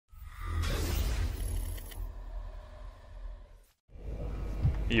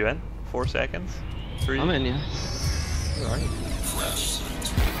Are you in? 4 seconds? 3? I'm in, yeah. Where are you?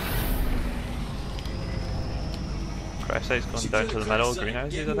 Crysis going down to the middle,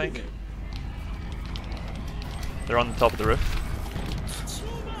 greenhouses I think. They're on the top of the roof.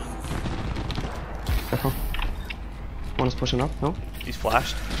 Careful. One is pushing up, no? He's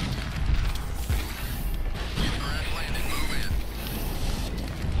flashed.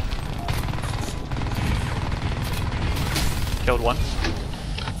 Killed one.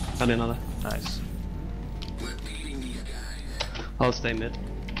 Got another. Nice. I'll stay mid.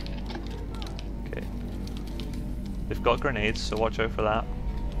 Okay. They've got grenades, so watch out for that.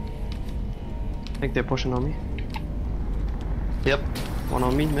 I think they're pushing on me. Yep, one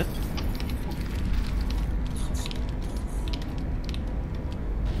on me, mid.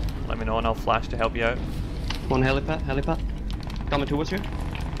 Let me know and I'll flash to help you out. One helipad. Coming towards you.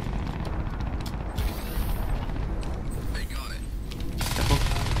 Careful.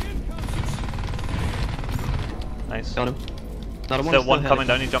 Nice. Got him. Another one. Still one coming helipad.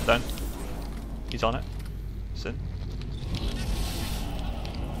 down, he jumped down. He's on it. Soon.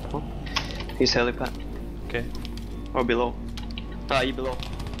 Careful. He's helipad. Okay. Or below. Ah, he below.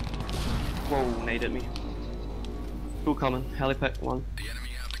 Whoa, naded me. Two coming. Helipad one.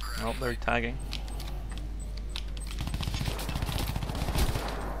 Oh, they're tagging.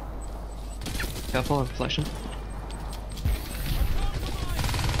 Careful, I'm flashing.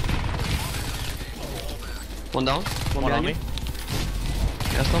 One down. One on me.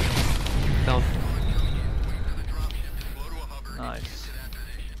 Yes, one. Down. Nice.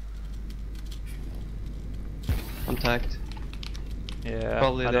 I'm tagged. Yeah,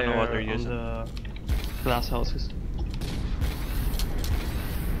 Probably I don't know what they're using. The glass houses.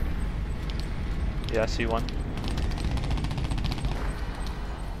 Yeah, I see one.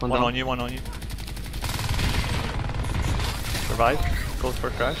 One One down. on you, one on you. Survive. Goes for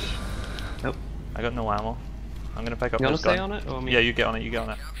a crash. Yep. I got no ammo. I'm gonna pick up You wanna this gun. stay on it or me? Yeah, you get on it, you get on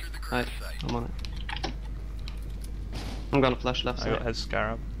it. Alright, I'm on it. I'm gonna flash left I side. got his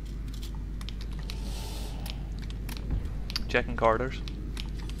scarab. Checking corridors.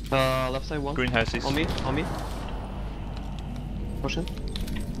 Left side one. Greenhouses. On me. Pushing.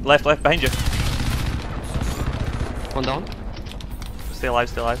 Left, behind you. One down. Stay alive,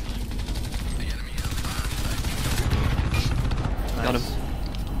 stay alive. Got him. Nice.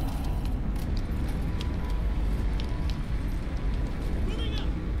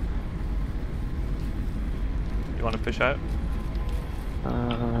 You want to push out?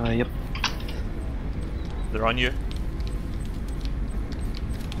 Yep. They're on you.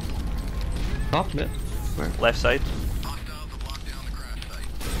 Top mid. Where? Left side.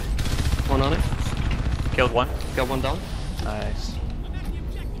 One on it. Killed one. Got one down. Nice.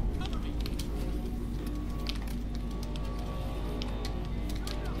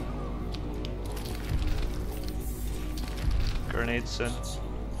 Grenades soon.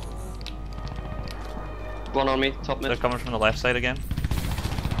 One on me. Top mid. They're coming from the left side again.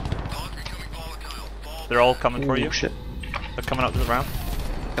 They're all coming for Ooh, you. Shit. They're coming up to the ramp.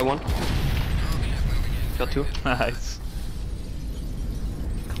 Got one. Got two. Nice.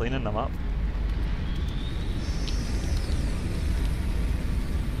 Cleaning them up.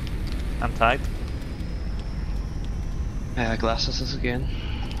 I'm tagged. Glasses is again.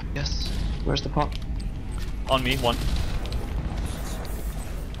 Yes. Where's the pot? On me, one.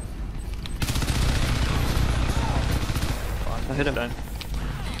 I hit him. Down.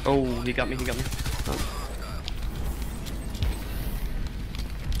 Oh, he got me. Oh.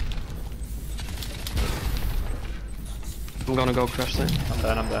 I'm gonna go crush that.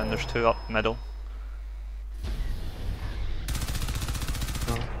 I'm down. There's two up middle.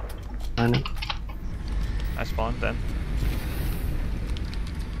 Oh. I know. I spawned then.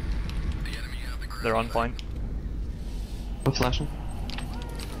 They're on point. I'm flashing.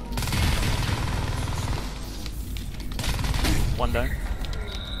 One down.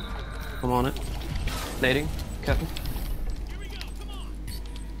 I'm on it. Nading. Careful.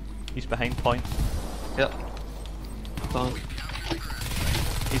 He's behind point. Yep. Down.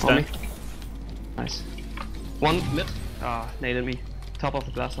 He's On down. me. Nice. One mid. Ah, naded me. Top of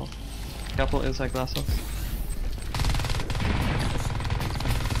the glass house. Careful inside glass house.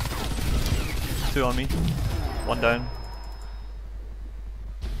 Two on me. One down.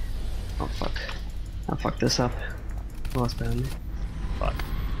 Oh fuck. I fucked this up. Lost behind me. Fuck.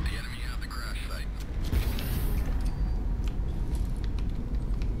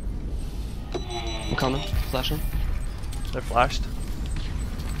 I'm coming. Flashing. They're flashed.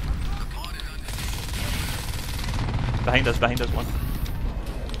 Behind us one.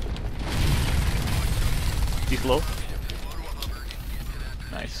 He's low.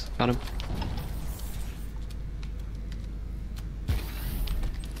 Nice. Nice. Got him.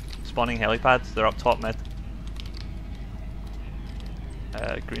 Spawning helipads, they're up top mid.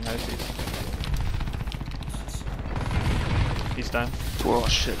 Greenhouses. He's down. Oh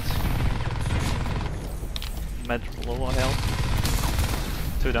shit. Mid low on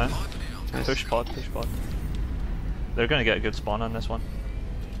health. 2 down. Nice. Push pod, push pod. They're gonna get a good spawn on this one.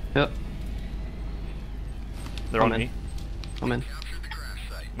 Yep. They're on me. I'm in.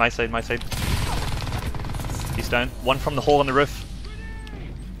 My side, my side. He's down. One from the hole on the roof.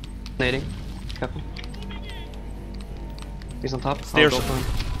 Nading. Careful. He's on top. Stairs. I'll go for him.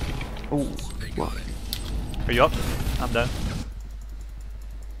 Oh, what Are you up? I'm down.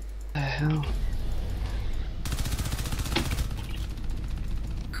 the hell?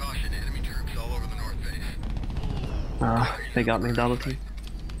 Caution, enemy troops all over the north face. Ah, they got me double team.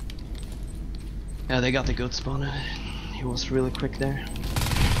 Yeah, they got the good spawn. He was really quick there.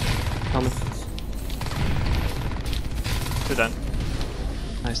 Coming. 2 down.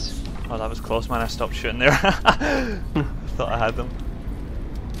 Nice. Oh, that was close, man. I stopped shooting there. Thought I had them.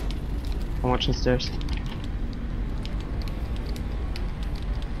 I'm watching stairs.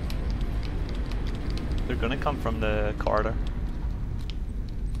 They're gonna come from the corridor.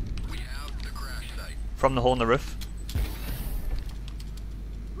 We have the crash site. From the hole in the roof.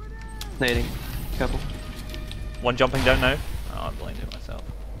 Nading. Careful. One jumping down now. Oh, I blinded myself.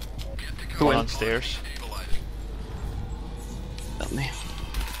 Go One in. on stairs. Stabilizing. Got me.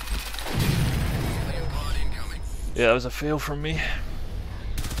 Alien pod incoming. Yeah, that was a fail from me.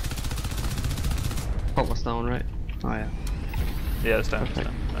 Pot was down, right? Oh yeah. Yeah, it's down. It's Okay.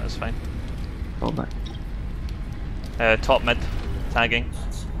 down. That was fine. Go back. Top mid. Tagging.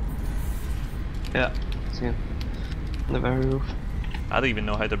 Yeah. See him. On the very roof. I don't even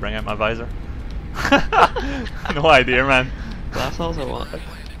know how to bring out my visor. No idea, man. Glass house or what?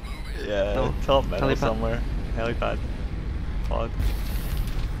 Yeah, No. top middle Helipad. somewhere. Helipad. Pod.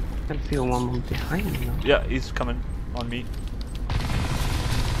 I can feel one behind me now. Yeah, he's coming on me.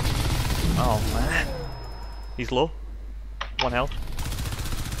 Oh man. He's low. 1 health.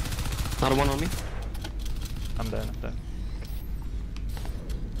 Another one on me. I'm down, I'm down.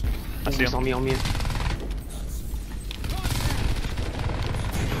 I see He's on him. me, on me.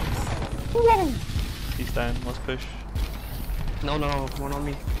 He's down, let's push. No, one on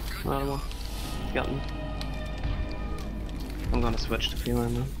me. Another one. Got me. I'm gonna switch to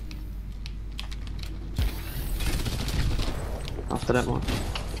feline now. After that one.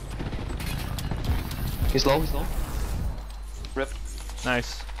 He's low, he's low. Rip.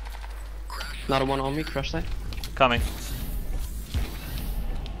 Nice. Another one on me, crash side. Coming.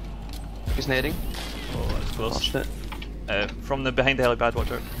 He's nading. Oh, that's close. Watched it. From the behind the helipad,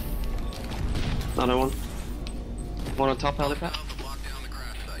 watch out. Another one. One on top helipad. Lock down the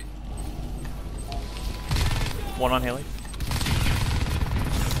crash site. One on heli.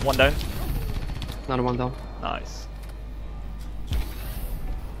 One down. Another one down. Nice.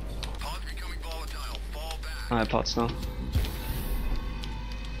 Pod's becoming volatile. Fall back. Alright, pots now.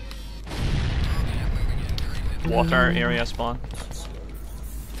 Water area spawn.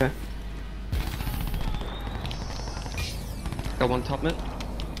 Okay. Got one top mid.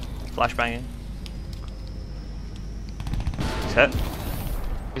 Flashbanging. He's hit.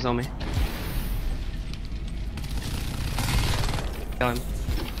 He's on me. Got him.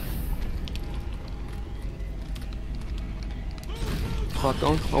 Clock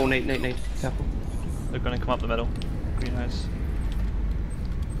going. Oh, Nate. Careful. They're gonna come up the middle. Greenhouse.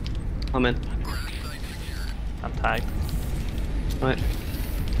 I'm in. I'm tagged. Right.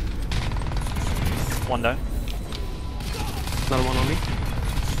 One down. Another one on me.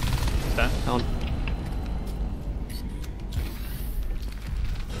 He's down. Down.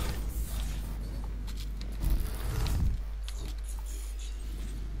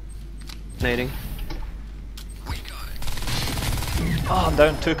 Nading. Oh, I'm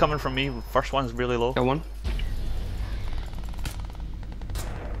down. 2 coming from me. First one's really low. Got one.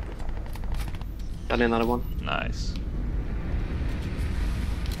 Got another one. Nice.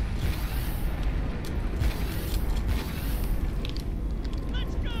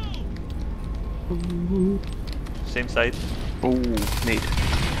 Same side. Oh, Nate.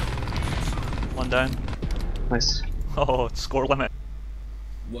 One down. Nice. Oh, it's score limit.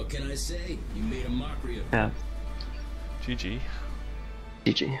 What can I say? You made a mockery of Yeah. GG.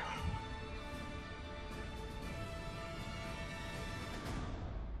 GG.